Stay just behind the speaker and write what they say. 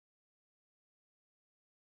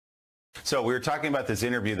So we were talking about this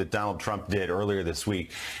interview that Donald Trump did earlier this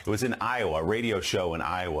week. It was in Iowa, a radio show in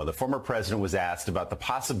Iowa. The former president was asked about the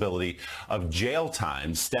possibility of jail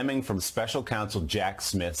time stemming from special counsel Jack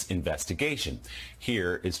Smith's investigation.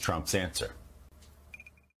 Here is Trump's answer.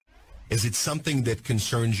 Is it something that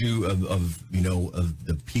concerns you of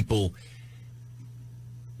the people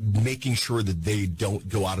making sure that they don't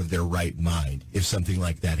go out of their right mind if something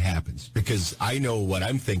like that happens? Because I know what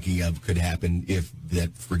I'm thinking of could happen if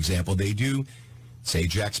that, for example, they do say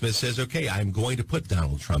Jack Smith says, okay, I'm going to put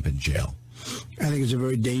Donald Trump in jail. I think it's a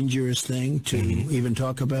very dangerous thing to even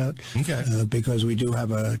talk about, because we do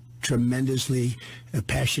have a tremendously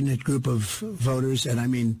passionate group of voters, and I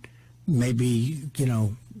mean, maybe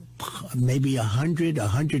 100,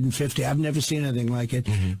 150. I've never seen anything like it.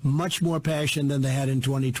 Much more passion than they had in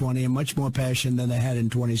 2020 and much more passion than they had in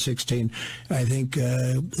 2016. I think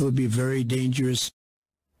it would be very dangerous.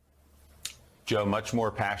 Joe, much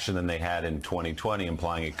more passion than they had in 2020,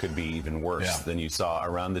 implying it could be even worse than you saw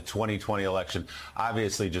around the 2020 election.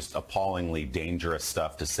 Obviously, just appallingly dangerous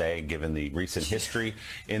stuff to say, given the recent history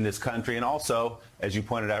in this country. And also, as you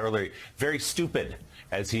pointed out earlier, very stupid,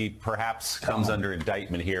 as he perhaps comes under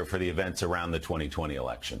indictment here for the events around the 2020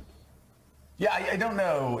 election. Yeah, I don't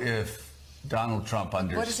know if Donald Trump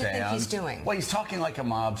understands. What does he think he's doing? Well, he's talking like a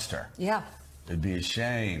mobster. Yeah. It'd be a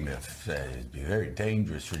shame if it'd be very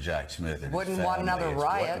dangerous for Jack Smith. And wouldn't want another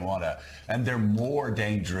riot. And they're more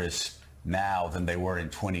dangerous now than they were in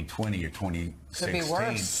 2020 or 2016. Could be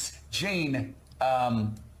worse. Gene,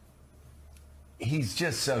 he's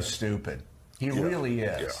just so stupid. He really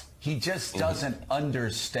is. Yeah. He just doesn't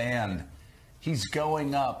understand. He's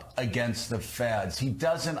going up against the feds. He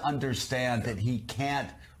doesn't understand that he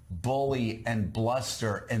can't bully and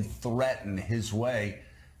bluster and threaten his way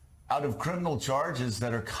out of criminal charges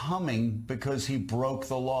that are coming because he broke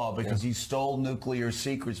the law, because he stole nuclear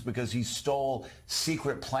secrets, because he stole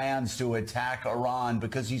secret plans to attack Iran,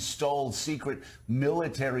 because he stole secret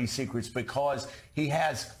military secrets, because he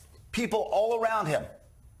has people all around him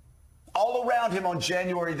on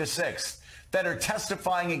January the 6th that are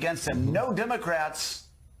testifying against him. No Democrats,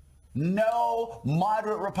 no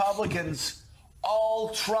moderate Republicans,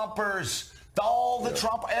 all Trumpers. All the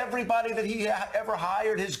Trump, everybody that he ever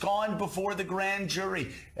hired has gone before the grand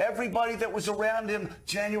jury. Everybody that was around him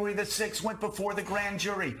January the 6th went before the grand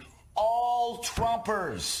jury. All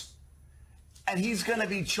Trumpers. And he's going to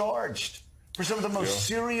be charged for some of the most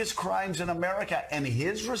serious crimes in America. And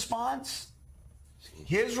his response,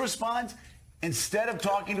 instead of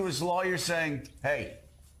talking to his lawyer saying, hey,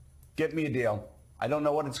 get me a deal. I don't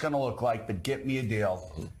know what it's going to look like, but get me a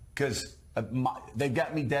deal. Because they've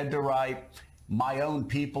got me dead to right. My own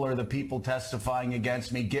people are the people testifying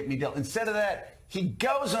against me. Get me deal. Instead of that, he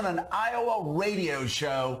goes on an Iowa radio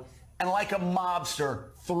show and, like a mobster,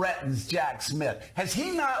 threatens Jack Smith. Has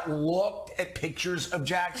he not looked at pictures of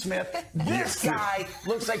Jack Smith? This guy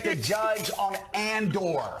looks like the judge on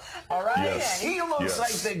Andor. All right? Yes. He looks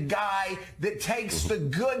like the guy that takes the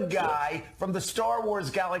good guy from the Star Wars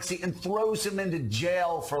galaxy and throws him into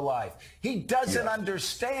jail for life. He doesn't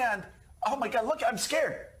understand. Oh, my God, look, I'm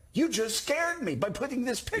scared. You just scared me by putting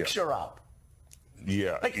this picture up.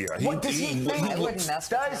 What does he think?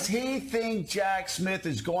 Does he think Jack Smith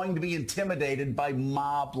is going to be intimidated by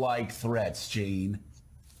mob-like threats, Gene?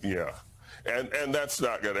 Yeah. And that's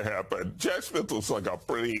not going to happen. Jack Smith looks like a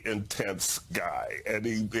pretty intense guy, and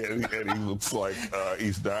he looks like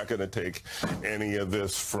he's not going to take any of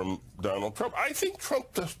this from Donald Trump. I think Trump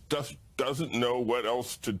doesn't know what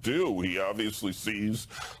else to do. He obviously sees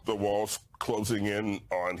the walls closing in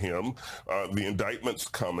on him. The indictment's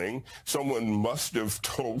coming. Someone must have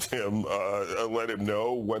told him, let him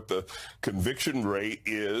know what the conviction rate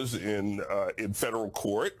is in federal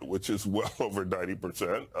court, which is well over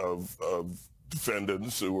 90% of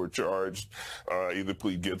defendants who are charged either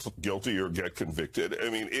plead guilty or get convicted. I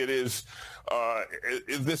mean, it is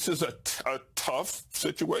this is a tough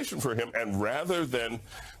situation for him, and rather than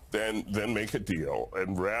make a deal,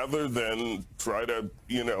 and rather than try to,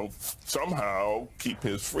 somehow keep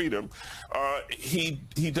his freedom, he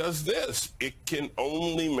does this. It can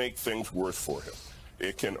only make things worse for him.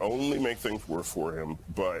 It can only make things worse for him,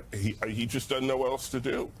 but he just doesn't know what else to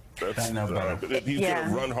do. That's, he's going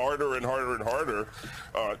to run harder and harder and harder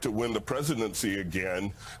to win the presidency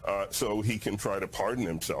again, so he can try to pardon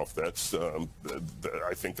himself. That's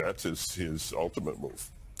I think that's his ultimate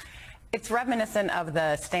move. It's reminiscent of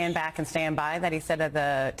the stand back and stand by that he said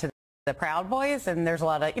to the Proud Boys, and there's a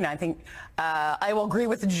lot of, I think I will agree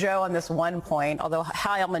with Joe on this one point, although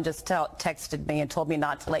Heilman just texted me and told me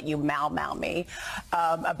not to let you mow me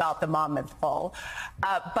about the Monmouth Bowl.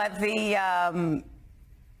 But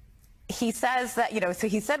he says that, so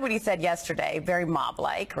he said what he said yesterday, very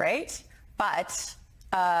mob-like, right? But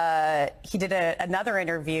he did another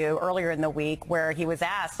interview earlier in the week where he was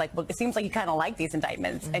asked, like, well, it seems like you kind of like these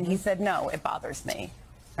indictments. And he said, no, it bothers me,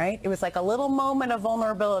 right? It was like a little moment of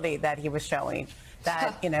vulnerability that he was showing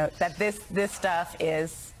that, that this stuff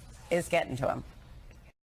is getting to him.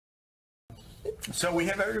 So we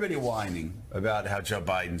have everybody whining about how Joe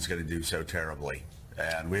Biden's going to do so terribly.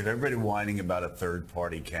 And we have everybody whining about a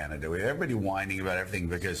third-party candidate. We have everybody whining about everything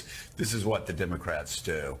because this is what the Democrats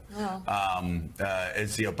do.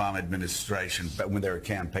 It's the Obama administration, but when their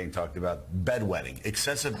campaign talked about bedwetting,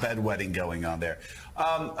 excessive bedwetting going on there.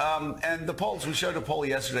 And the polls, we showed a poll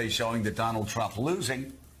yesterday showing that Donald Trump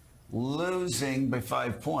losing by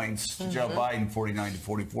 5 points to Joe Biden, 49 to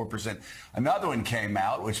 44%. Another one came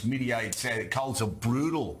out, which Mediaite said it calls a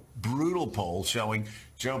brutal poll showing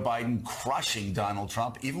Joe Biden crushing Donald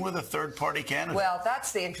Trump, even with a third-party candidate. Well,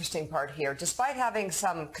 that's the interesting part here. Despite having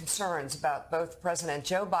some concerns about both President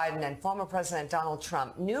Joe Biden and former President Donald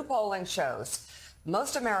Trump, new polling shows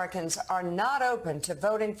most Americans are not open to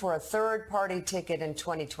voting for a third-party ticket in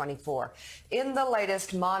 2024. In the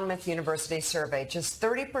latest Monmouth University survey, just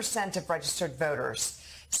 30% of registered voters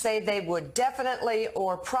say they would definitely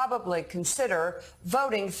or probably consider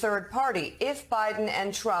voting third-party if Biden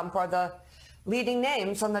and Trump are the leading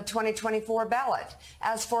names on the 2024 ballot.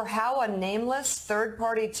 As for how a nameless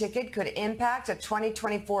third-party ticket could impact a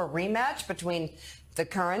 2024 rematch between the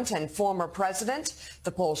current and former president,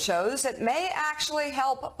 the poll shows it may actually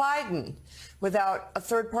help Biden. Without a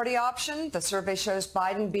third-party option, the survey shows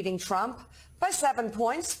Biden beating Trump by 7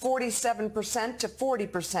 points, 47% to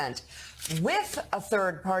 40%. With a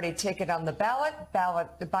third-party ticket on the ballot,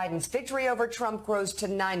 Biden's victory over Trump grows to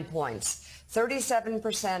 9 points,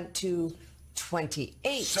 37% to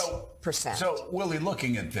 28%. So, Willie,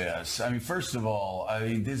 looking at this, I mean, first of all,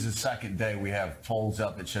 this is the second day we have polls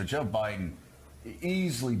up that show Joe Biden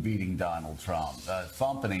easily beating Donald Trump,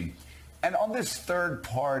 thumping him. And on this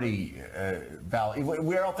third-party ballot,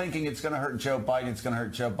 we're all thinking it's going to hurt Joe Biden, it's going to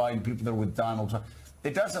hurt Joe Biden, people that are with Donald Trump.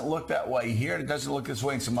 It doesn't look that way here. It doesn't look this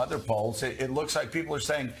way in some other polls. It looks like people are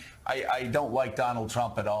saying, I don't like Donald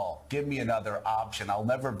Trump at all. Give me another option. I'll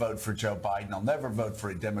never vote for Joe Biden. I'll never vote for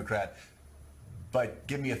a Democrat. But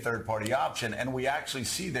give me a third-party option. And we actually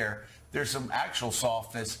see there's some actual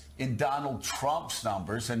softness in Donald Trump's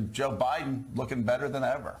numbers, and Joe Biden looking better than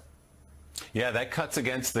ever. Yeah, that cuts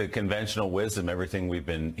against the conventional wisdom, everything we've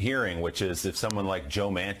been hearing, which is if someone like Joe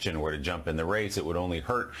Manchin were to jump in the race, it would only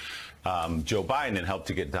hurt Joe Biden and help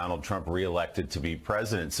to get Donald Trump reelected to be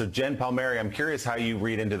president. So, Jen Palmieri, I'm curious how you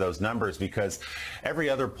read into those numbers, because every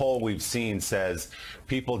other poll we've seen says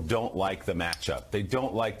people don't like the matchup. They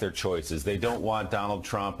don't like their choices. They don't want Donald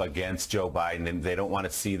Trump against Joe Biden, and they don't want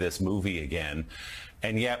to see this movie again.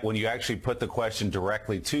 And yet, when you actually put the question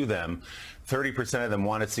directly to them, 30% of them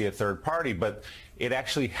want to see a third party, but it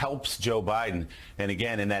actually helps Joe Biden. And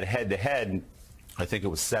again, in that head-to-head, I think it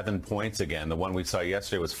was 7 points again. The one we saw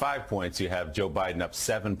yesterday was 5 points. You have Joe Biden up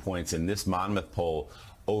 7 points in this Monmouth poll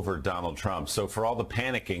over Donald Trump. So for all the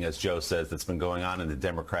panicking, as Joe says, that's been going on in the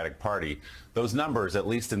Democratic Party, those numbers, at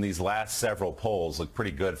least in these last several polls, look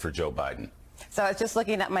pretty good for Joe Biden. So I was just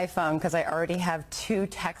looking at my phone because I already have 2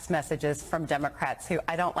 text messages from Democrats who,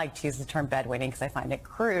 I don't like to use the term bedwetting because I find it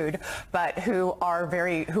crude, but who are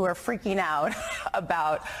freaking out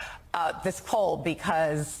about this poll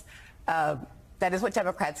because that is what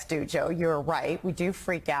Democrats do, Joe. You're right. We do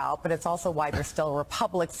freak out, but it's also why there's still a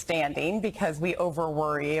republic standing, because we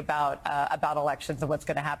over-worry about elections and what's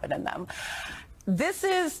going to happen in them. This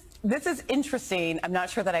is interesting. I'm not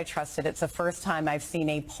sure that I trust it. It's the first time I've seen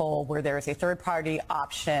a poll where there is a third-party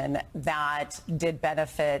option that did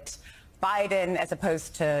benefit Biden as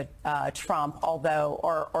opposed to Trump, although,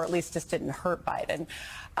 or at least just didn't hurt Biden.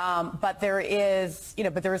 But there is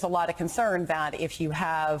a lot of concern that if you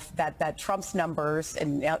have that Trump's numbers,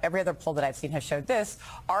 and every other poll that I've seen has showed this,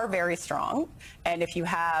 are very strong. And if you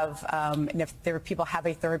have, and if people have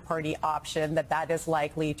a third-party option, that is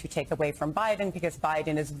likely to take away from Biden, because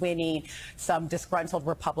Biden is winning some disgruntled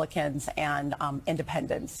Republicans and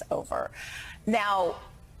independents over. Now,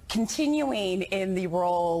 continuing in the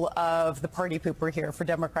role of the party pooper here for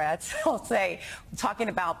Democrats, I'll say, talking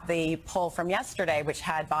about the poll from yesterday, which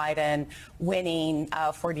had Biden winning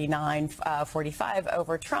 49-45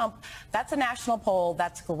 over Trump, that's a national poll.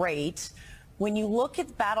 That's great. When you look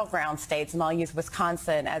at battleground states, and I'll use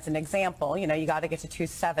Wisconsin as an example, you got to get to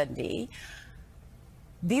 270.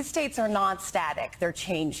 These states are not static. They're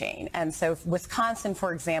changing. And so Wisconsin,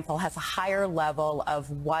 for example, has a higher level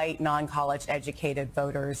of white, non-college educated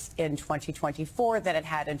voters in 2024 than it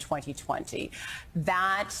had in 2020.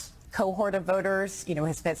 That cohort of voters,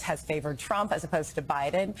 has favored Trump as opposed to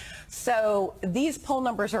Biden. So these poll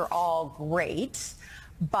numbers are all great,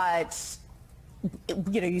 but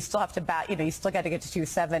you still have to you still got to get to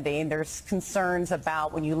 270. And there's concerns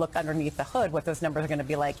about, when you look underneath the hood, what those numbers are going to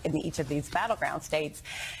be like in each of these battleground states.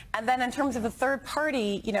 And then in terms of the third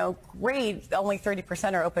party, great, only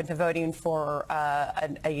 30% are open to voting for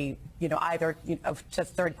either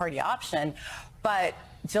just third party option. But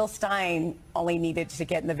Jill Stein only needed to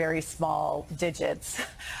get in the very small digits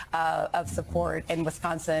of support in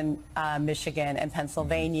Wisconsin, Michigan, and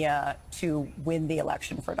Pennsylvania to win the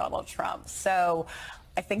election for Donald Trump. So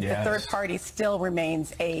I think the third party still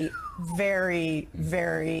remains a very,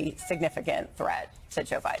 very significant threat to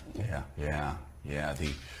Joe Biden. Yeah.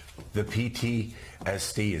 The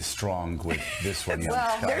PTSD is strong with this one.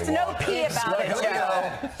 Well, there's no P about it,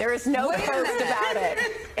 Joe. There is no post about it.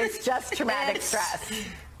 It's just traumatic stress.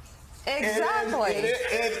 Exactly.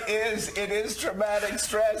 It is traumatic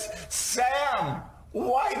stress. Sam,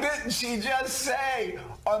 why didn't she just say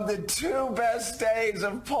on the 2 best days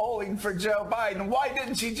of polling for Joe Biden, why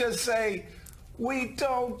didn't she just say, we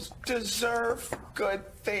don't deserve good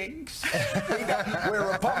things? Where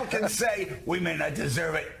Republicans say, we may not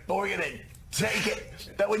deserve it, but we're going to take it.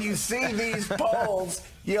 But when you see these polls,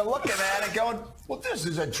 you're looking at it going, well, this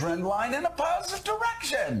is a trend line in a positive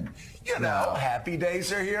direction. Happy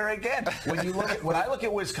days are here again. When I look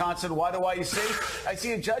at Wisconsin, what do I see? I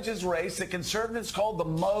see a judge's race that conservatives called the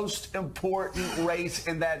most important race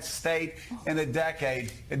in that state in a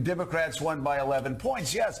decade, and Democrats won by 11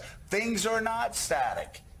 points. Yes, things are not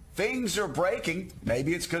static. Things are breaking.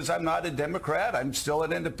 Maybe it's because I'm not a Democrat. I'm still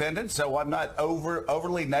an independent, so I'm not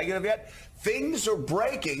overly negative yet. Things are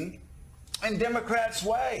breaking in Democrats'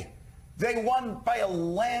 way. They won by a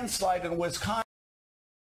landslide in Wisconsin.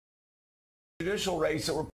 Judicial race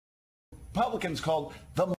that Republicans called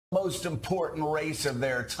the most important race of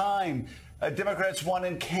their time. Democrats won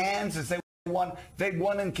in Kansas. They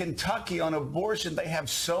won in Kentucky on abortion. They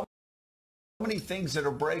have so many things that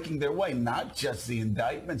are breaking their way, not just the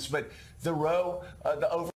indictments, but the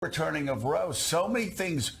overturning of Roe. So many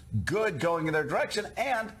things good going in their direction,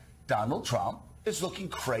 and Donald Trump is looking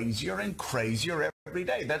crazier and crazier every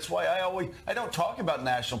day. That's why I don't talk about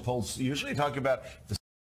national polls. Usually talk about the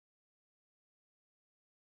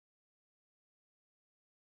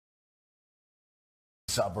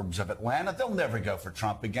suburbs of Atlanta. They'll never go for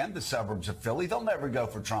Trump again. The suburbs of Philly, they'll never go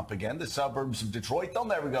for Trump again. The suburbs of Detroit, they'll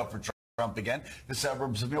never go for Trump again. The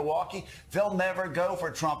suburbs of Milwaukee, they'll never go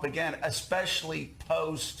for Trump again, especially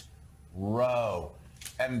post-Roe.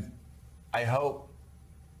 And I hope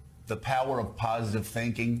the power of positive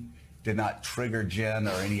thinking did not trigger Jen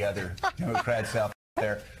or any other Democrats out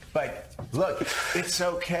there. But look, it's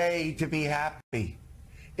okay to be happy.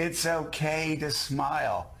 It's okay to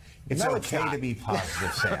smile. It's okay to be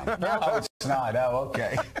positive, Sam. No, it's not. Oh,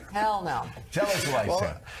 okay. Hell no. Tell us why,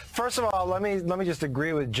 Sam. First of all, let me just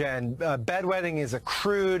agree with Jen. Bedwetting is a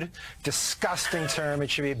crude, disgusting term.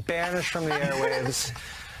 It should be banished from the airwaves.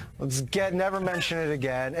 Never mention it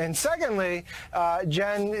again. And secondly,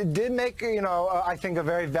 Jen did make, I think a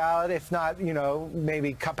very valid, if not,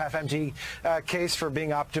 maybe cup half empty case for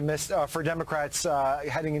being optimistic for Democrats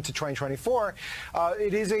heading into 2024.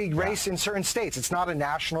 It is a race in certain states. It's not a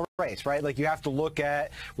national race, right? Like you have to look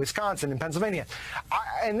at Wisconsin and Pennsylvania.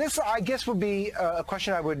 And this, I guess, would be a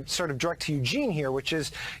question I would sort of direct to Eugene here, which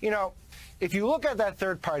is, if you look at that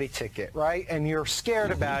third party ticket, right, and you're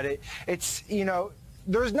scared about it, it's,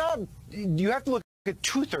 there's not, you have to look at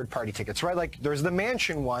 2 third-party tickets, right? Like there's the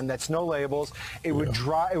Manchin one that's no labels. It would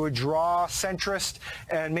draw centrist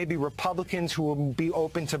and maybe Republicans who will be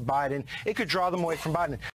open to Biden. It could draw them away from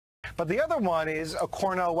Biden. But the other one is a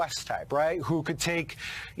Cornel West type, right? Who could take,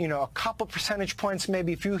 a couple percentage points,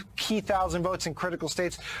 maybe a few key thousand votes in critical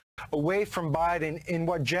states away from Biden in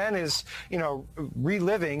what Jen is,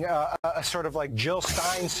 reliving a sort of like Jill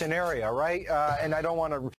Stein scenario, right? And I don't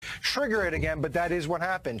want to trigger it again, but that is what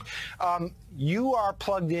happened. You are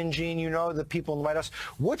plugged in, Gene. You know the people in the White House.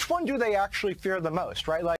 Which one do they actually fear the most,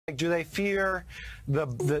 right? Like, do they fear the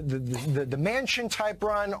Manchin type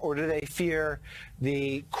run, or do they fear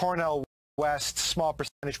the Cornel West small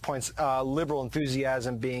percentage points liberal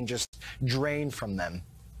enthusiasm being just drained from them?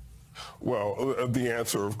 Well, the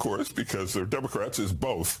answer, of course, because they're Democrats, is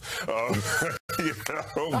both. But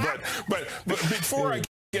before I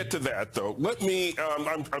get to that, though, let me,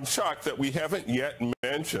 I'm shocked that we haven't yet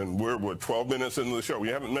mentioned, we're 12 minutes into the show, we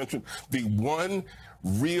haven't mentioned the one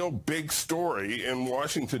real big story in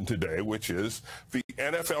Washington today, which is the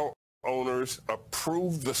NFL owners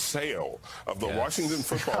approved the sale of the Washington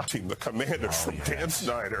football team, the Commanders, from Dan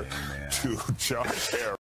Snyder to Josh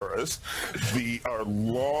Harris. Our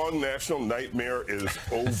long national nightmare is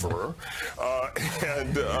over,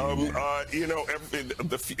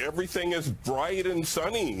 everything is bright and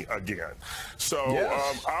sunny again. So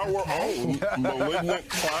our own malignant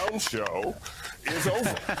clown show is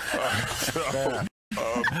over.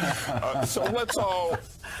 So let's all,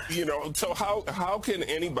 so how can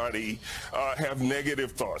anybody have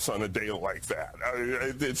negative thoughts on a day like that?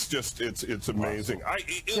 It's just, it's amazing.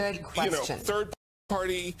 Good question. Third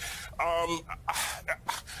party,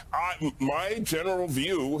 my general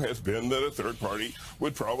view has been that a third party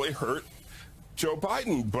would probably hurt Joe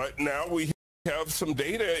Biden, but now we have some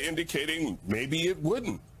data indicating maybe it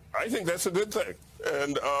wouldn't. I think that's a good thing,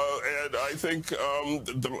 and I think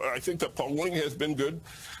the polling has been good,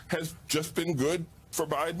 has just been good for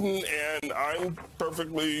Biden, and I'm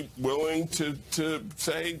perfectly willing to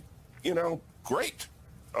say, great.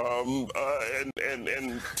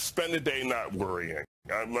 And spend a day not worrying.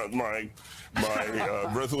 My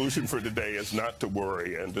resolution for today is not to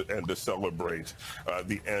worry and to celebrate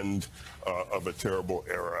the end of a terrible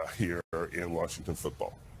era here in Washington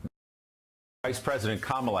football. Vice President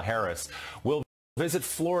Kamala Harris will visit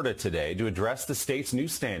Florida today to address the state's new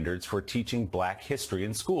standards for teaching black history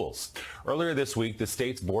in schools. Earlier this week, the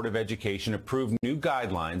state's Board of Education approved new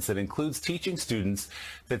guidelines that includes teaching students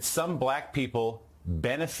that some black people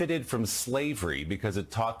benefited from slavery because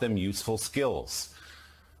it taught them useful skills.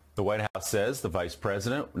 The White House says the vice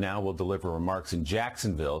president now will deliver remarks in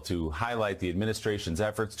Jacksonville to highlight the administration's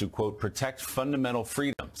efforts to, quote, protect fundamental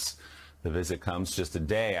freedoms. The visit comes just a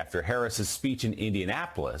day after Harris's speech in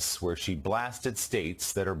Indianapolis, where she blasted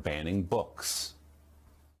states that are banning books.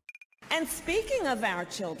 And speaking of our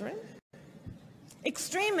children,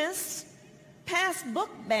 extremists passed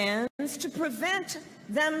book bans to prevent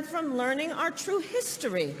them from learning our true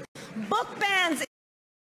history. Book bans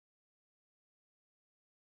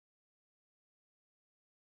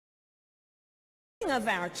of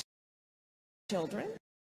our children.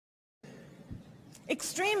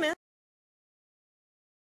 Extremists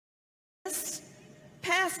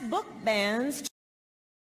passed book bans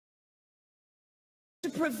to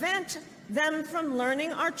prevent them from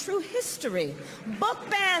learning our true history. Book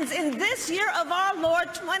bans in this year of our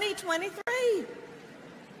Lord 2023.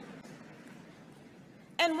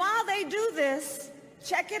 And while they do this,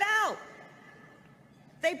 check it out.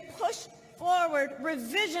 They push forward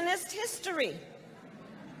revisionist history.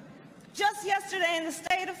 Just yesterday in the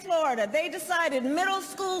state of Florida, they decided middle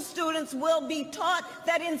school students will be taught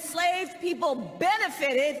that enslaved people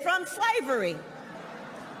benefited from slavery.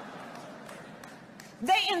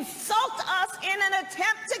 They insult us in an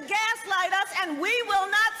attempt to gaslight us, and we will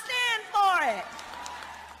not stand for it.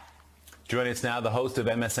 Joining us now, the host of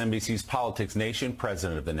MSNBC's Politics Nation,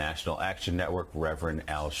 president of the National Action Network, Reverend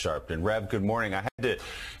Al Sharpton. Rev, good morning. I had to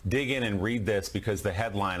dig in and read this because the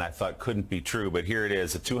headline I thought couldn't be true, but here it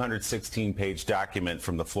is, a 216-page document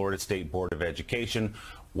from the Florida State Board of Education,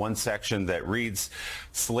 one section that reads,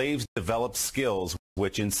 slaves developed skills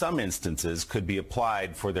which in some instances could be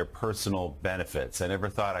applied for their personal benefits. I never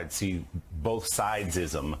thought I'd see both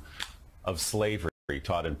sidesism of slavery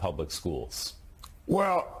taught in public schools.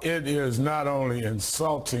 Well, it is not only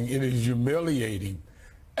insulting, it is humiliating.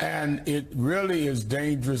 And it really is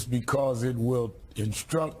dangerous because it will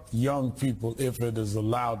instruct young people, if it is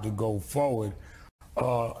allowed to go forward,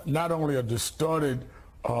 not only a distorted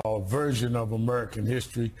version of American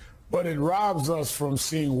history, but it robs us from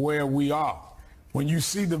seeing where we are. When you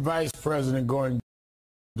see the vice president going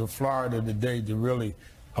to Florida today to really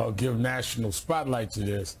give national spotlight to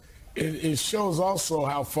this, it shows also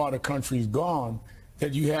how far the country's gone,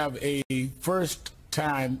 that you have a first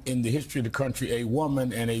time in the history of the country, a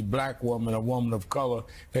woman and a black woman, a woman of color,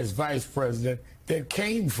 as vice president that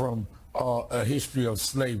came from a history of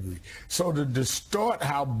slavery. So to distort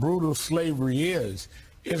how brutal slavery is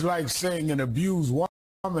like saying an abused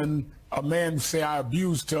woman, a man say I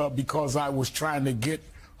abused her because I was trying to get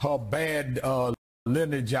her bad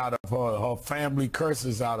lineage out of her family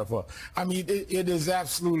curses out of her. I mean, it is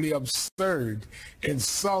absolutely absurd,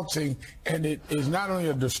 insulting, and it is not only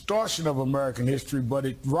a distortion of American history, but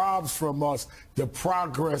it robs from us the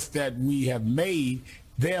progress that we have made,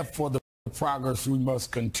 therefore the progress we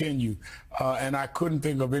must continue. And I couldn't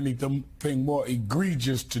think of anything more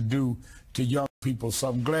egregious to do to young people. So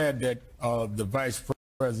I'm glad that the vice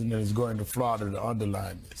president is going to Florida to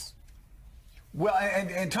underline this. Well,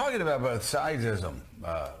 and talking about both sidesism,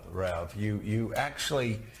 Ralph, you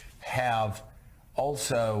actually have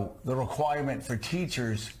also the requirement for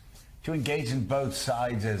teachers to engage in both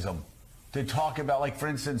sidesism, to talk about, like, for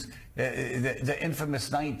instance, the infamous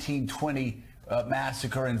 1920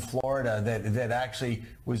 massacre in Florida that actually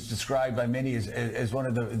was described by many as one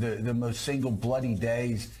of the most single bloody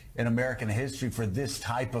days in American history for this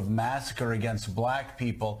type of massacre against black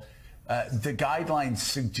people. The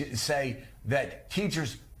guidelines say that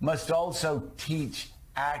teachers must also teach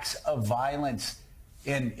acts of violence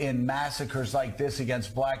in massacres like this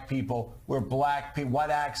against black people, where black people, what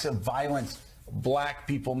acts of violence black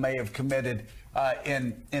people may have committed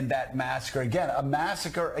in that massacre. Again, a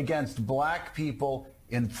massacre against black people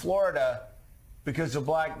in Florida because a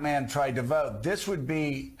black man tried to vote. This would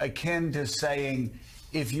be akin to saying,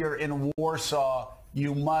 if you're in Warsaw,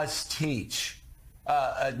 you must teach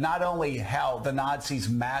not only how the Nazis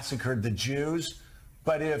massacred the Jews,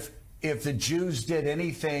 but if the Jews did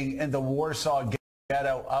anything in the Warsaw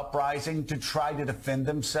Ghetto uprising to try to defend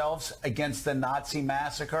themselves against the Nazi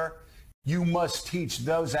massacre, you must teach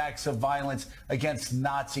those acts of violence against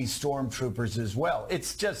Nazi stormtroopers as well.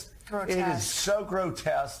 It's just, grotesque. It is so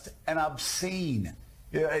grotesque and obscene.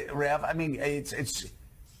 Rev, I mean, it's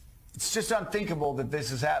just unthinkable that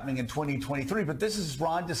this is happening in 2023, but this is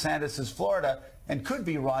Ron DeSantis' Florida and could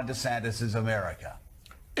be Ron DeSantis' America.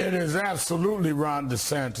 It is absolutely Ron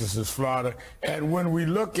DeSantis' Florida. And when we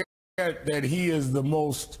look at that, he is the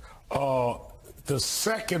most, the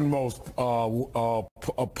second most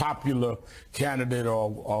popular candidate,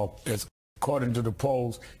 or according to the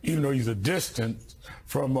polls, even though he's a distance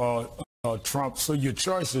from Trump. So your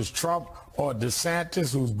choice is Trump or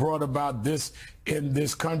DeSantis, who's brought about this in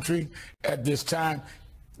this country at this time.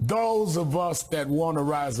 Those of us that want to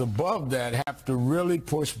rise above that have to really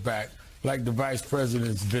push back, like the vice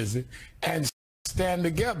president's visit, and stand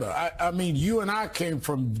together. I mean, you and I came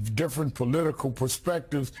from different political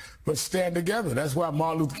perspectives, but stand together. That's why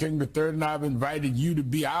Martin Luther King III and I have invited you to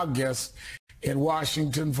be our guest in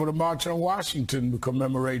Washington for the March on Washington,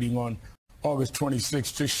 commemorating on August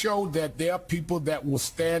 26th, to show that there are people that will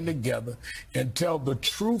stand together and tell the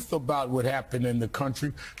truth about what happened in the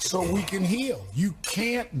country so we can heal. You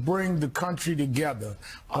can't bring the country together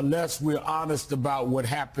unless we're honest about what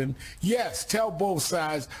happened. Yes, tell both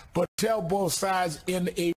sides, but tell both sides in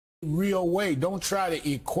a real way. Don't try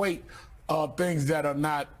to equate things that are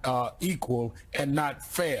not equal and not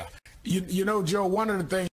fair. You know, Joe, one of the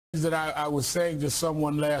things that I was saying to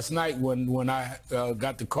someone last night when I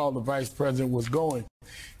got the call the vice president was going,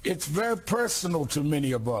 it's very personal to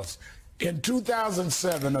many of us. In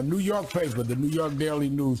 2007, a New York paper, the New York Daily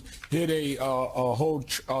News, did a whole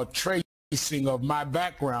tracing of my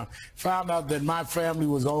background, found out that my family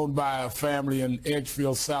was owned by a family in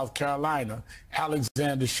Edgefield, South Carolina,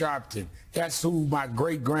 Alexander Sharpton. That's who my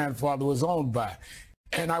great-grandfather was owned by.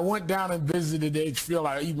 And I went down and visited Edgefield.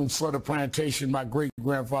 I even saw the plantation my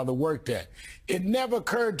great-grandfather worked at. It never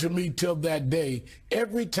occurred to me till that day,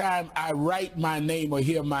 every time I write my name or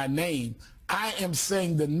hear my name, I am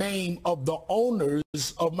saying the name of the owners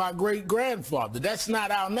of my great-grandfather. That's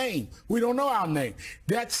not our name. We don't know our name.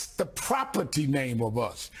 That's the property name of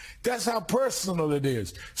us. That's how personal it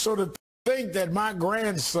is. So to think that my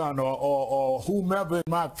grandson or whomever in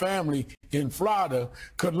my family in Florida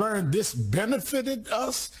could learn this benefited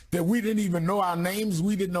us, that we didn't even know our names,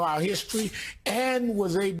 we didn't know our history, and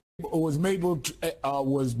was made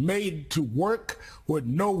to work with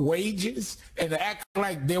no wages and to act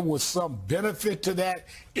like there was some benefit to that.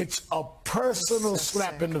 It's a personal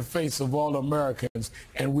slap in the face of all Americans,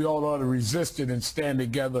 and we all ought to resist it and stand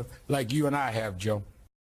together like you and I have, Joe.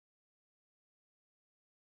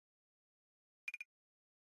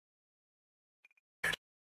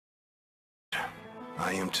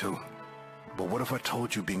 I am too. But what if I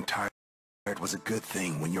told you being tired was a good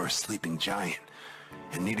thing when you're a sleeping giant,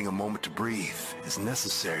 and needing a moment to breathe is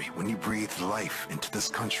necessary when you breathe life into this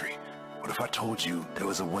country? What if I told you there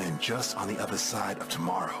was a win just on the other side of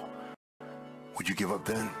tomorrow? Would you give up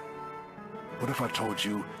then? What if I told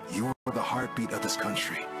you you were the heartbeat of this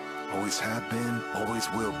country, always have been, always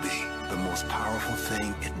will be, the most powerful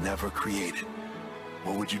thing it never created?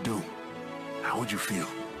 What would you do? How would you feel?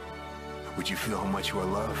 Would you feel how much you are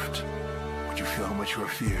loved? Would you feel how much you are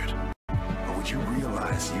feared? Or would you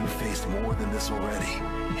realize you faced more than this already,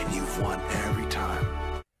 and you've won every time?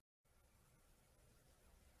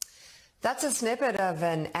 That's a snippet of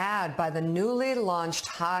an ad by the newly launched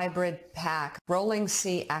hybrid PAC, Rolling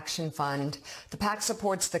Sea Action Fund. The PAC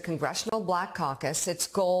supports the Congressional Black Caucus. Its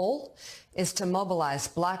goal is to mobilize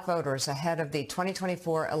black voters ahead of the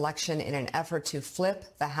 2024 election in an effort to flip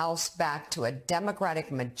the House back to a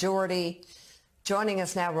Democratic majority. Joining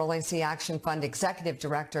us now, Rolling Sea Action Fund Executive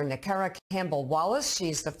Director Nakara Campbell-Wallace.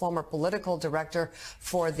 She's the former political director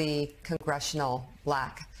for the Congressional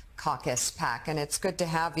Black caucus PAC, and it's good to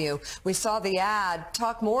have you. We saw the ad.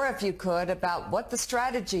 Talk more, if you could, about what the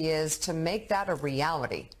strategy is to make that a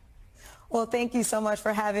reality. Well, thank you so much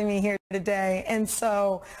for having me here today. And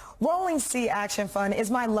so Rolling C Action Fund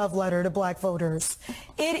is my love letter to black voters.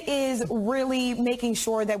 It is really making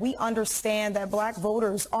sure that we understand that black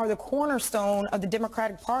voters are the cornerstone of the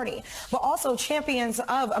Democratic Party, but also champions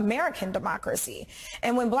of American democracy.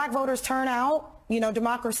 And when black voters turn out, you know,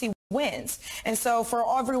 democracy wins. And so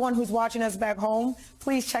for everyone who's watching us back home,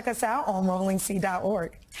 please check us out on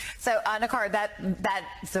rollingc.org. So, Nakar,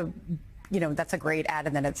 that's a great ad,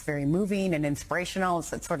 and then it's very moving and inspirational.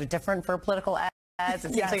 It's sort of different for political ads.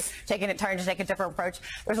 It seems like trying to take a different approach.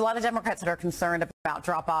 There's a lot of Democrats that are concerned about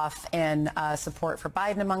drop-off in support for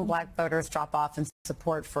Biden among black voters, drop-off in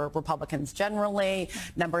support for Republicans generally,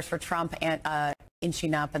 numbers for Trump and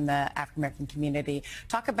inching up in the African-American community.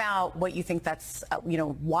 Talk about what you think that's,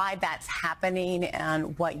 why that's happening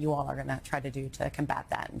and what you all are going to try to do to combat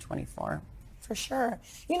that in 24. For sure.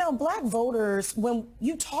 You know, black voters, when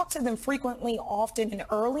you talk to them frequently, often and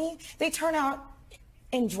early, they turn out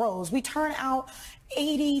in droves. We turn out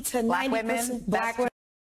 80 to 90%. Black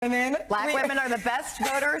women. Black women are the best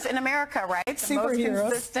voters in America, right? The most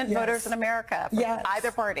consistent voters in America for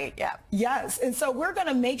either party. Yeah. Yes. And so we're going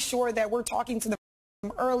to make sure that we're talking to them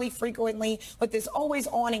early, frequently, with this always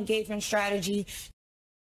on engagement strategy.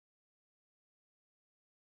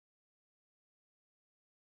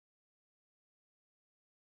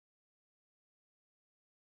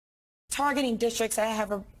 Targeting districts that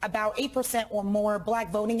have about 8% or more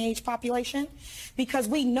black voting age population, because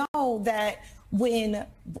we know that when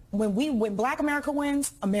black America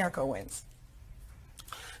wins, America wins.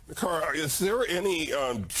 Cara, is there any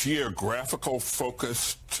geographical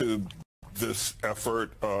focus to this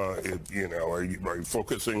effort? Are you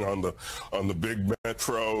focusing on the big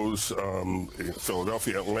metros,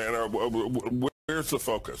 Philadelphia, Atlanta? Where's the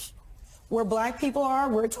focus? Where black people are,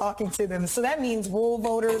 we're talking to them. So that means rural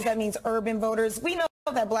voters, that means urban voters. We know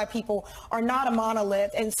that black people are not a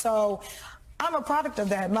monolith. And so I'm a product of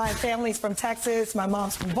that. My family's from Texas. My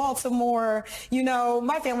mom's from Baltimore. You know,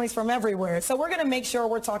 my family's from everywhere. So we're going to make sure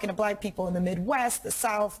we're talking to black people in the Midwest, the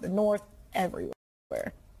South, the North,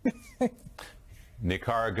 everywhere.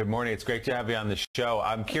 Nakara, good morning. It's great to have you on the show.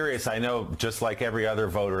 I'm curious, I know just like every other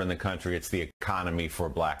voter in the country, it's the economy for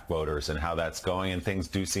black voters and how that's going, and things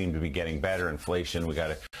do seem to be getting better. Inflation, we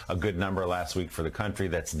got a good number last week for the country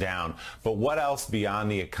that's down. But what else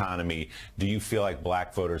beyond the economy do you feel like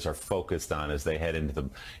black voters are focused on as they head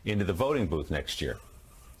into the voting booth next year?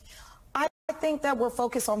 I think that we're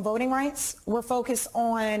focused on voting rights. We're focused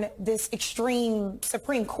on this extreme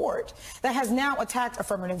Supreme Court that has now attacked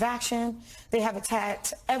affirmative action. They have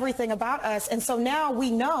attacked everything about us. And so now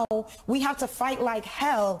we know we have to fight like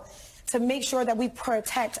hell to make sure that we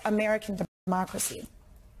protect American democracy.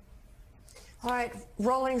 All right,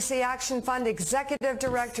 Rolling C Action Fund Executive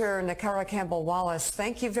Director Nakara Campbell-Wallace,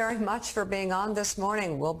 thank you very much for being on this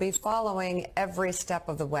morning. We'll be following every step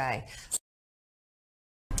of the way.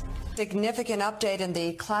 Significant update in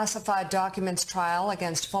the classified documents trial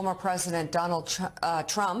against former President Donald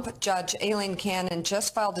Trump. Judge Aileen Cannon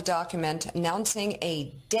just filed a document announcing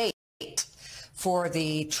a date for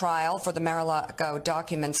the trial for the Mar-a-Lago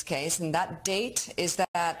documents case, and that date is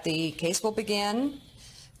that the case will begin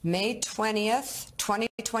May 20th,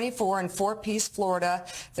 2024 in Fort Pierce, Florida.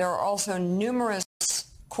 There are also numerous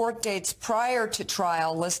court dates prior to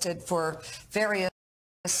trial listed for various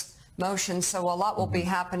motions, so a lot will be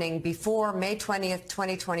happening before May 20th,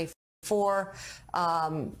 2024.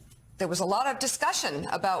 There was a lot of discussion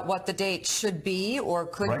about what the date should be or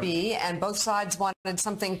could be, and both sides wanted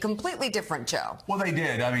something completely different, Joe. Well, they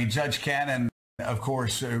did. I mean, Judge Cannon, of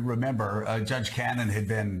course, remember, Judge Cannon had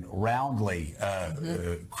been roundly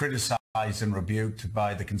criticized and rebuked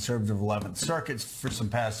by the conservative 11th Circuit for some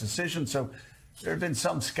past decisions, so there had been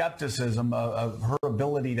some skepticism of her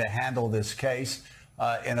ability to handle this case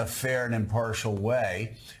in a fair and impartial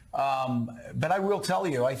way. But I will tell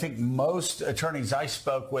you, I think most attorneys I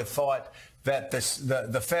spoke with thought that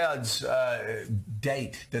the Fed's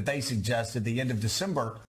date that they suggested, the end of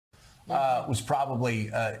December, was probably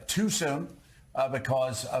too soon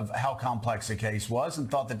because of how complex the case was, and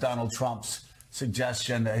thought that Donald Trump's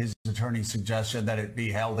suggestion, his attorney's suggestion that it be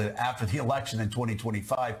held after the election in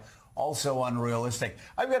 2025, also unrealistic.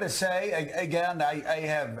 I've got to say, again,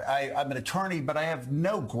 I'm an attorney, but I have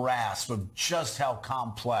no grasp of just how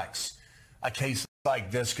complex a case like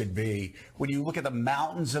this could be. When you look at the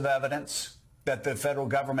mountains of evidence that the federal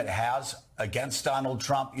government has against Donald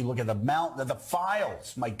Trump, you look at the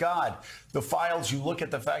files, my God, the files, you look at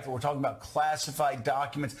the fact that we're talking about classified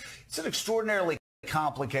documents. It's an extraordinarily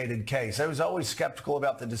complicated case. I was always skeptical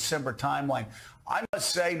about the December timeline. I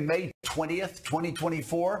must say May 20th,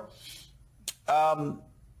 2024,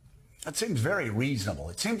 that seems very reasonable.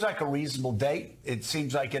 It seems like a reasonable date. It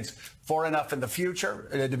seems like it's far enough in the future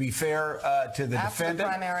to be fair to the after defendant,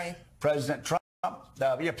 the primary. President Trump.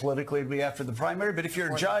 Yeah, politically it'd be after the primary. But if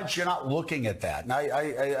you're a judge, you're not looking at that. And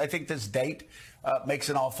I think this date makes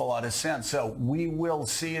an awful lot of sense. So we will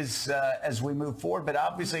see as we move forward. But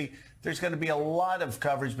obviously, there's going to be a lot of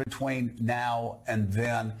coverage between now and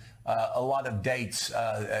then. A lot of dates,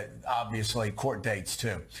 obviously, court dates,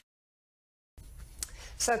 too.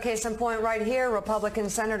 So case in point right here, Republican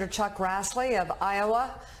Senator Chuck Grassley of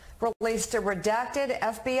Iowa released a redacted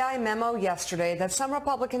FBI memo yesterday that some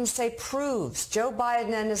Republicans say proves Joe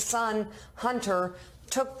Biden and his son, Hunter,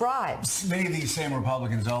 took bribes. Many of these same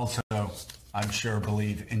Republicans also, I'm sure,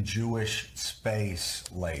 believe in Jewish space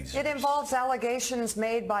lasers. It involves allegations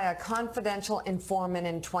made by a confidential informant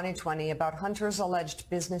in 2020 about Hunter's alleged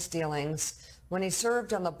business dealings when he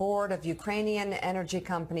served on the board of Ukrainian energy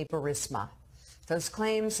company Burisma. Those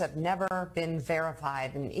claims have never been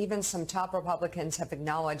verified, and even some top Republicans have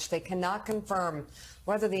acknowledged they cannot confirm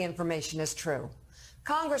whether the information is true.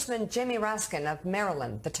 Congressman Jimmy Raskin of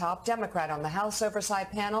Maryland, the top Democrat on the House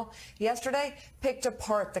Oversight panel, yesterday picked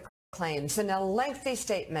apart the claims in a lengthy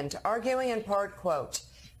statement, arguing in part, quote,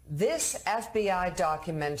 "This FBI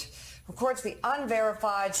document records the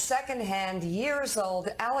unverified, secondhand, years-old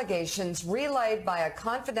allegations relayed by a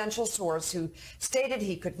confidential source who stated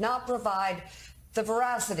he could not provide the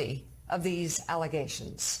veracity of these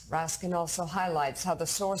allegations." Raskin also highlights how the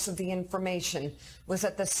source of the information was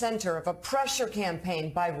at the center of a pressure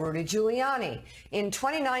campaign by Rudy Giuliani in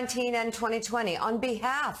 2019 and 2020 on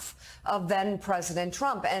behalf of then-President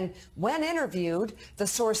Trump. And when interviewed, the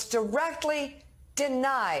source directly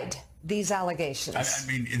denied these allegations. I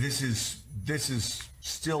mean, this is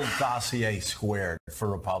still dossier squared for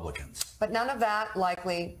Republicans. But none of that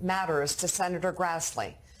likely matters to Senator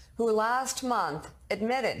Grassley, who last month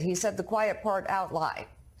admitted, he said the quiet part out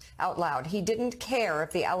loud, he didn't care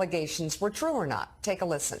if the allegations were true or not. Take a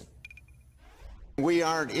listen. We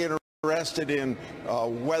aren't interested in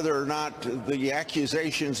whether or not the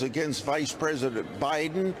accusations against Vice President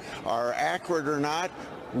Biden are accurate or not.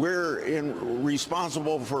 We're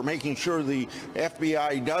responsible for making sure the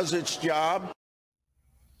FBI does its job.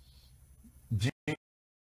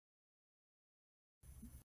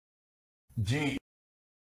 Gene,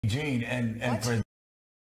 and for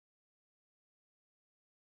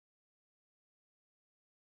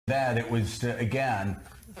that, it was, again,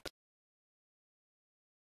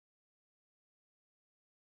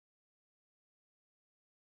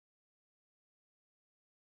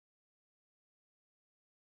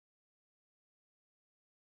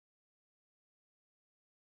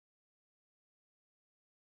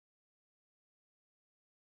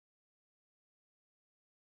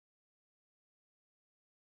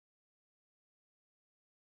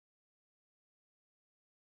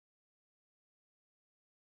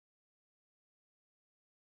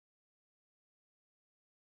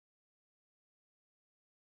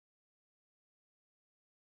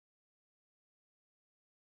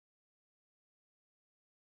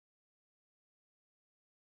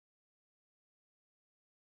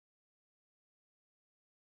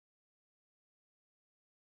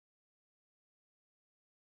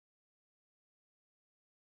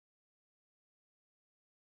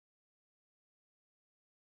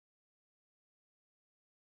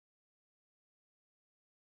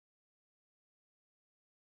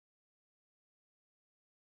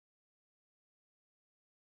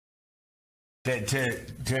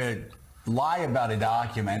 to lie about a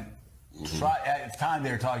document. At the time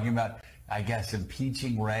they were talking about, I guess,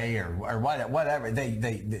 impeaching Ray or whatever.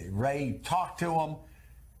 Ray talked to him,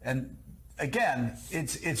 and again,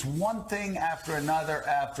 it's one thing after another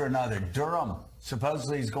after another. Durham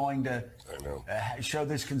supposedly is going to show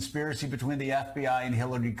this conspiracy between the FBI and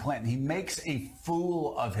Hillary Clinton. He makes a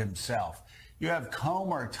fool of himself. You have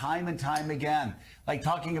Comer time and time again, like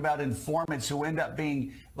talking about informants who end up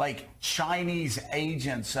being like Chinese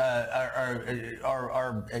agents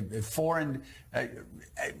or foreign. I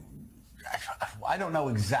don't know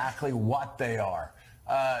exactly what they are,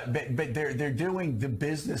 but they're doing the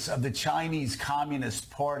business of the Chinese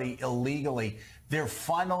Communist Party illegally. They're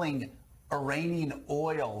funneling Iranian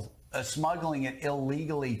oil, smuggling it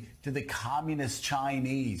illegally to the communist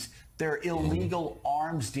Chinese. They're illegal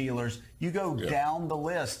arms dealers. You go down the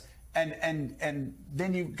list. And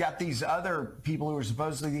then you've got these other people who are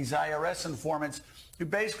supposedly these IRS informants who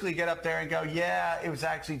basically get up there and go, yeah, it was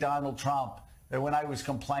actually Donald Trump. When I was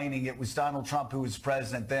complaining, it was Donald Trump who was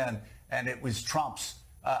president then. and it was Trump's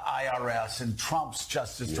IRS and Trump's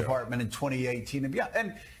Justice Department in 2018.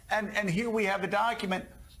 And here we have a document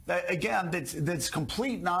that, again, that's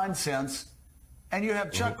complete nonsense. And you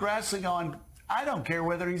have Chuck Grassley on, I don't care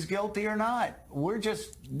whether he's guilty or not. We're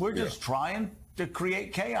just trying to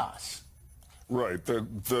create chaos. Right.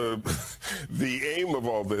 The aim of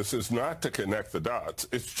all this is not to connect the dots.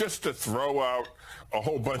 It's just to throw out a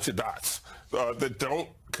whole bunch of dots that don't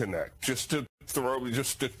connect. Just to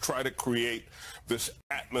try to create this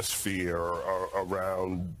atmosphere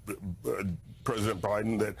around President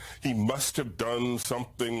Biden that he must have done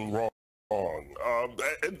something wrong.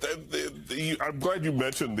 I'm glad you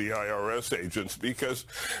mentioned the IRS agents because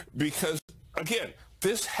again,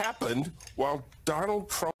 this happened while Donald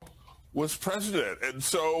Trump was president, and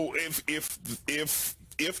so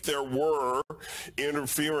if there were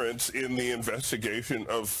interference in the investigation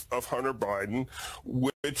of Hunter Biden,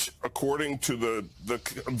 which according to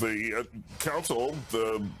the counsel,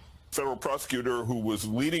 the federal prosecutor who was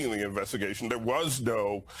leading the investigation, there was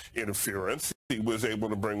no interference. He was able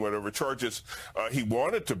to bring whatever charges he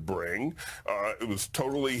wanted to bring. It was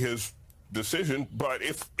totally his decision. But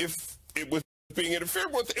if it was being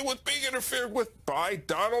interfered with, it was being interfered with by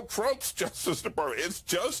Donald Trump's Justice Department. It's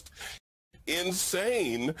just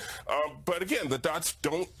insane. But again, the dots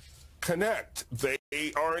don't connect.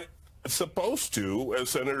 They aren't supposed to,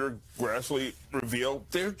 as Senator Grassley revealed.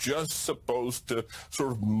 They're just supposed to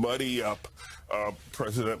sort of muddy up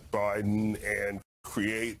President Biden and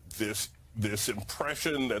create this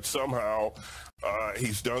impression that somehow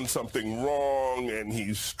he's done something wrong and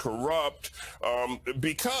he's corrupt,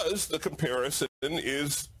 because the comparison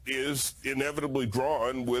is inevitably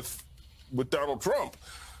drawn with Donald Trump,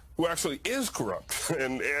 who actually is corrupt,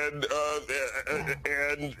 and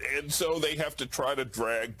so they have to try to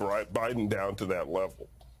drag Biden down to that level.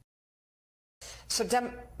 So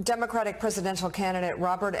Democratic presidential candidate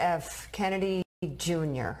Robert F. Kennedy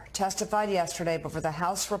Jr. testified yesterday before the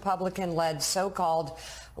House Republican-led so-called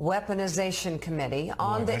Weaponization Committee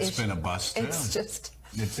on the issue. It's been a bust, too.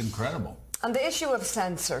 It's incredible. On the issue of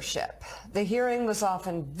censorship, the hearing was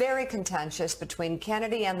often very contentious between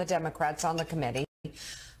Kennedy and the Democrats on the committee,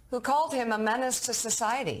 who called him a menace to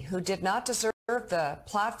society, who did not deserve the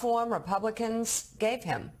platform Republicans gave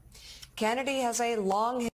him. Kennedy has a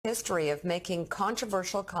long history of making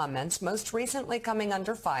controversial comments, most recently coming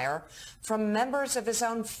under fire from members of his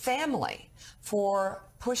own family for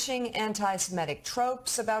pushing anti-Semitic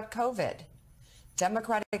tropes about COVID.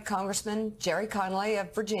 Democratic Congressman Jerry Connolly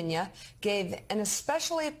of Virginia gave an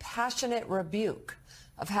especially passionate rebuke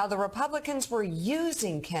of how the Republicans were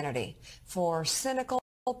using Kennedy for cynical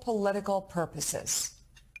political purposes.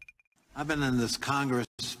 I've been in this Congress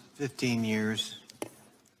 15 years,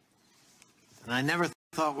 and I never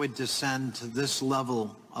thought we'd descend to this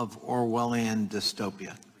level of Orwellian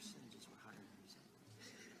dystopia.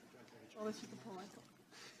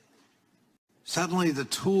 Suddenly the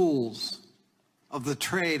tools of the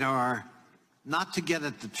trade are not to get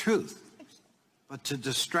at the truth, but to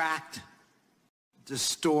distract,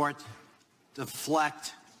 distort,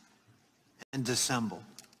 deflect, and dissemble.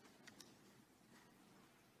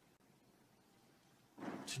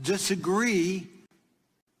 To disagree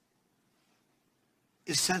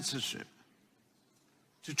is censorship.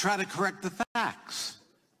 To try to correct the facts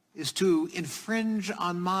is to infringe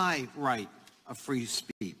on my right of free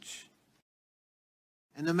speech.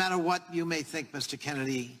 And no matter what you may think, Mr.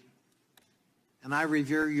 Kennedy, and I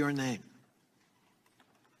revere your name,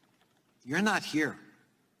 you're not here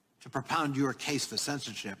to propound your case for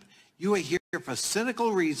censorship. You are here for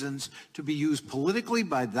cynical reasons to be used politically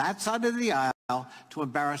by that side of the aisle to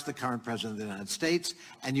embarrass the current president of the United States,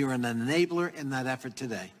 and you're an enabler in that effort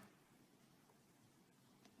today.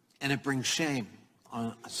 And it brings shame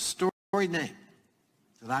on a storied name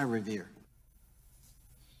that I revere.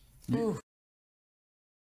 Ooh.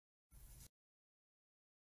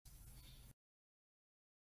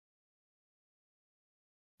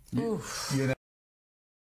 You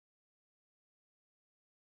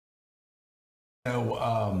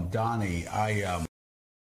know, Donnie, I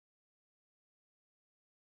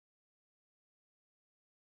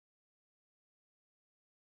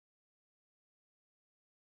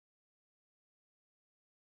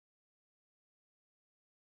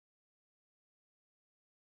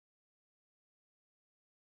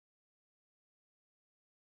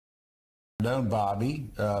known Bobby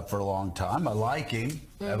for a long time. I like him.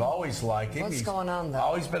 I've always liked him. What's going on, though?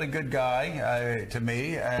 Always been a good guy to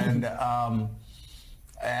me, and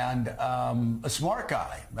a smart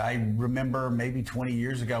guy. I remember maybe 20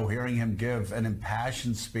 years ago hearing him give an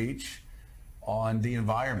impassioned speech on the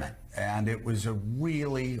environment. And it was a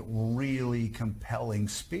really, really compelling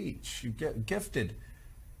speech. You get gifted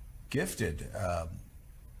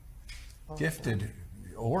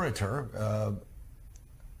orator.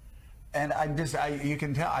 And you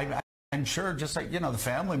can tell, I'm sure, just like, the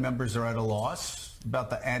family members are at a loss about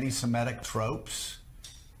the anti-Semitic tropes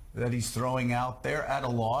that he's throwing out there, at a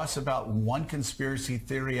loss about one conspiracy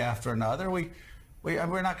theory after another.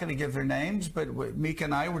 We're not going to give their names, but Mika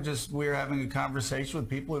and I we're having a conversation with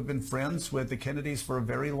people who've been friends with the Kennedys for a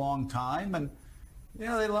very long time, and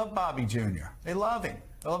they love Bobby Jr. They love him.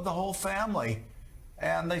 They love the whole family,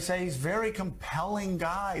 and they say he's a very compelling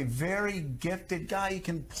guy, very gifted guy. He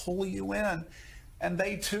can pull you in, and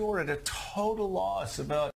they too are at a total loss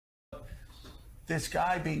about this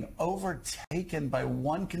guy being overtaken by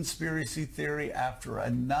one conspiracy theory after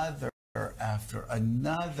another. After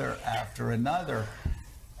another, after another.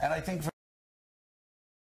 And I think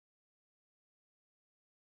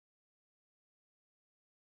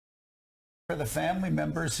for the family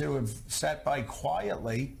members who have sat by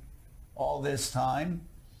quietly all this time,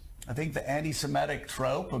 I think the anti-Semitic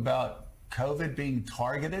trope about COVID being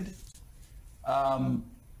targeted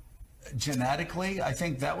genetically, I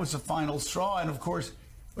think that was the final straw. And of course,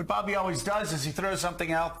 what Bobby always does is he throws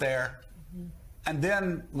something out there. And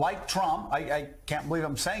then, like Trump, I can't believe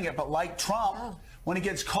I'm saying it, but like Trump, when he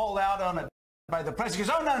gets called out on it by the press, he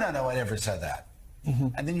goes, oh, no, I never said that.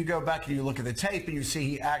 And then you go back and you look at the tape and you see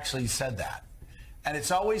he actually said that. And it's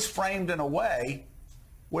always framed in a way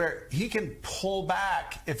where he can pull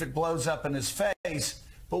back if it blows up in his face.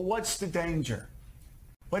 But what's the danger?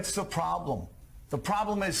 What's the problem? The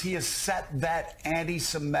problem is he has set that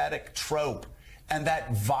anti-Semitic trope and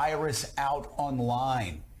that virus out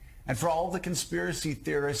online. And for all the conspiracy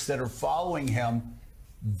theorists that are following him,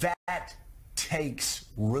 that takes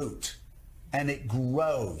root and it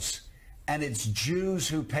grows. And it's Jews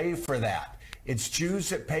who pay for that. It's Jews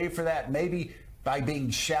that pay for that, maybe by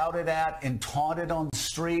being shouted at and taunted on the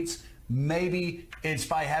streets. Maybe it's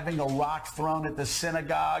by having a rock thrown at the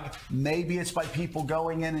synagogue. Maybe it's by people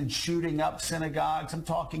going in and shooting up synagogues. I'm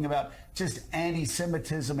talking about just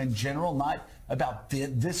anti-Semitism in general, not about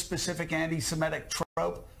this specific anti-Semitic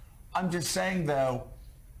trope. I'm just saying, though,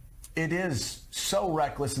 it is so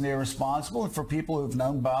reckless and irresponsible. And for people who've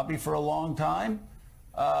known Bobby for a long time,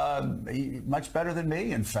 much better than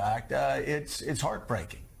me, in fact, it's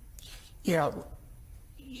heartbreaking. Yeah.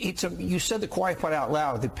 You said the quiet part out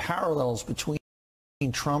loud. The parallels between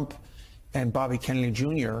Trump and Bobby Kennedy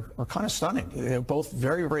Jr. are kind of stunning. They're both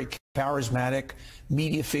very, very charismatic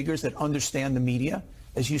media figures that understand the media.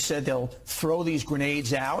 As you said, they'll throw these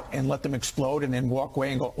grenades out and let them explode and then walk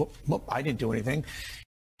away and go, oh, I didn't do anything.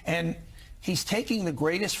 And he's taking the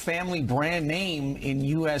greatest family brand name in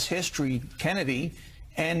U.S. history, Kennedy,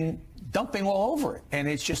 and dumping all over it. And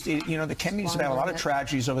it's just, the Kennedys have had a lot of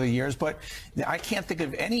tragedies over the years, but I can't think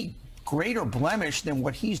of any greater blemish than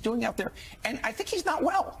what he's doing out there. And I think he's not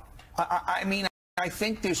well. I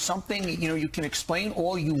think there's something, you can explain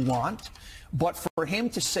all you want, but for him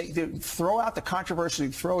to throw out the controversy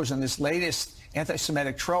he throws in this latest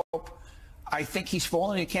anti-Semitic trope, I think he's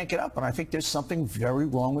fallen and he can't get up. And I think there's something very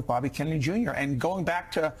wrong with Bobby Kennedy Jr. And going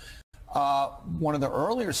back to one of the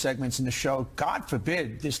earlier segments in the show, God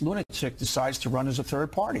forbid this lunatic decides to run as a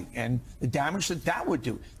third party and the damage that would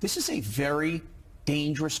do. This is a very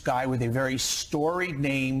dangerous guy with a very storied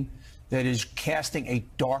name that is casting a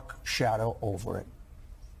dark shadow over it.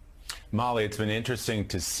 Molly, it's been interesting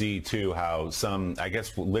to see, too, how some, I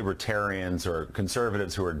guess, libertarians or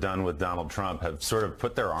conservatives who are done with Donald Trump have sort of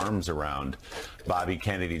put their arms around Bobby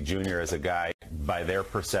Kennedy Jr. as a guy, by their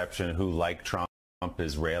perception, who, like Trump,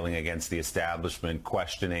 is railing against the establishment,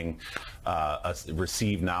 questioning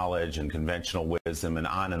received knowledge and conventional wisdom, and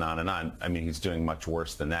on and on and on. I mean, he's doing much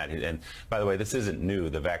worse than that. And by the way, this isn't new.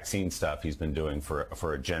 The vaccine stuff he's been doing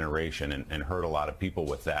for a generation and hurt a lot of people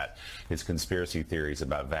with that, his conspiracy theories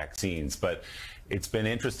about vaccines. But it's been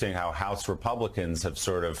interesting how House Republicans have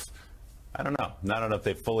sort of, I don't know if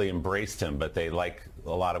they fully embraced him, but they like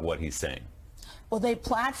a lot of what he's saying. Well, they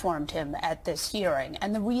platformed him at this hearing.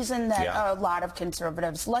 And the reason that a lot of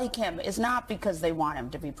conservatives like him is not because they want him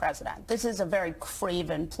to be president. This is a very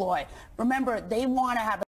craven ploy. Remember, they want to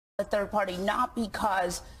have a third party, not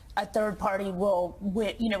because a third party will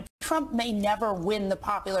win. Trump may never win the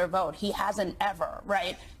popular vote. He hasn't ever,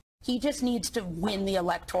 right? He just needs to win the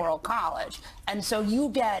Electoral College. And so you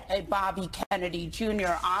get a Bobby Kennedy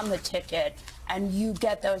Jr. on the ticket and you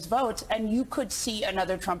get those votes and you could see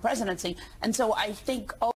another Trump presidency. And so I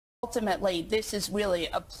think ultimately this is really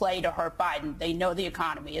a play to hurt Biden. They know the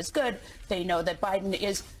economy is good. They know that Biden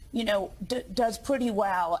is you know, does pretty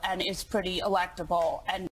well and is pretty electable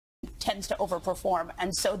and tends to overperform.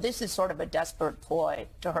 And so this is sort of a desperate ploy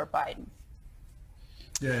to hurt Biden.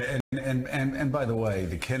 Yeah, and by the way,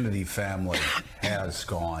 the Kennedy family has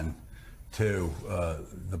gone to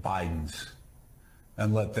the Bidens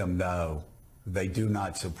and let them know they do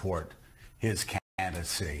not support his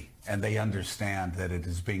candidacy, and they understand that it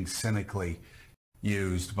is being cynically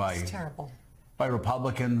used by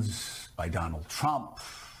Republicans, by Donald Trump,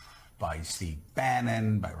 by Steve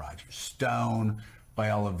Bannon, by Roger Stone,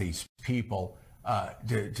 by all of these people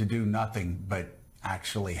to do nothing but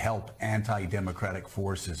actually help anti-democratic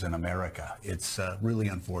forces in America. It's really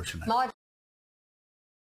unfortunate.